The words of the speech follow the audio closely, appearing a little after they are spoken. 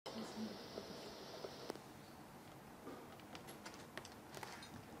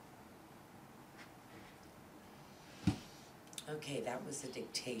Okay, that was a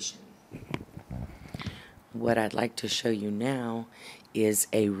dictation. What I'd like to show you now is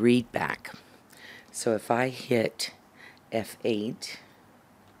a readback. So if I hit F8,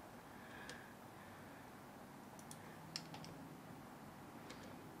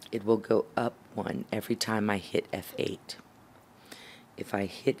 it will go up one every time I hit F8. If I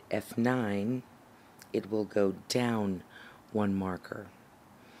hit F9, it will go down one marker.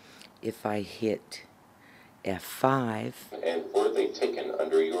 If I hit F5, and were they taken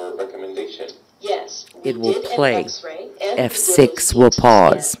under your recommendation? Yes. It will play. F6 will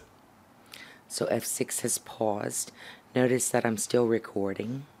pause. So F6 has paused. Notice that I'm still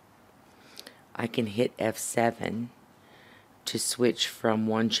recording. I can hit F7 to switch from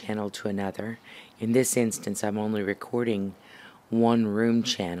one channel to another. In this instance, I'm only recording one room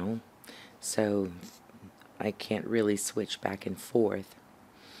channel, so I can't really switch back and forth.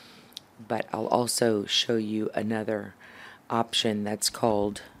 But I'll also show you another option that's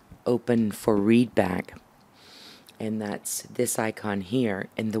called Open for Readback, and that's this icon here.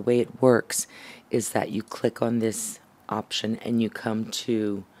 And the way it works is that you click on this option and you come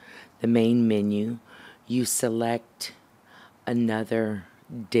to the main menu. You select another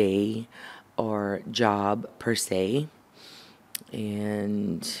day or job per se,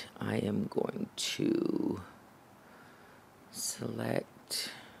 and I am going to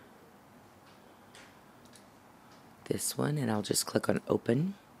select this one, and I'll just click on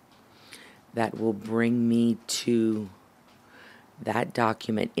open. That will bring me to that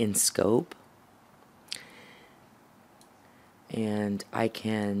document in scope, and I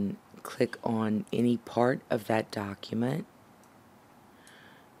can click on any part of that document,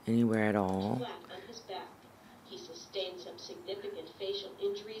 anywhere at all.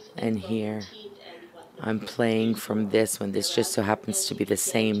 And here I'm playing from this one. This just so happens to be the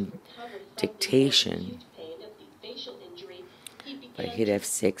same dictation. If I hit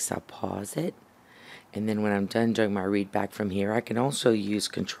F6, I'll pause it. And then when I'm done doing my readback from here, I can also use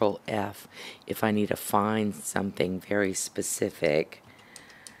Control F if I need to find something very specific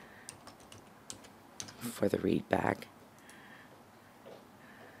for the readback.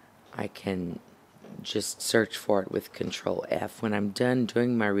 I can just search for it with Control F. When I'm done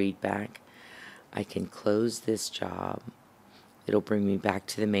doing my readback, I can close this job. It'll bring me back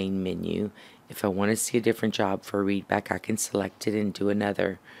to the main menu. If I want to see a different job for a readback, I can select it and do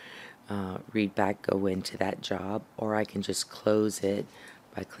another readback, go into that job, or I can just close it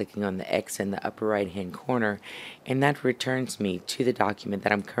by clicking on the X in the upper right hand corner, and that returns me to the document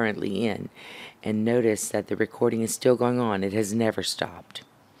that I'm currently in. And notice that the recording is still going on. It has never stopped.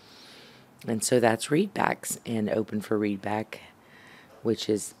 And so that's Readbacks and Open for Readback, which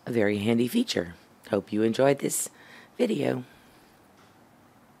is a very handy feature. Hope you enjoyed this video.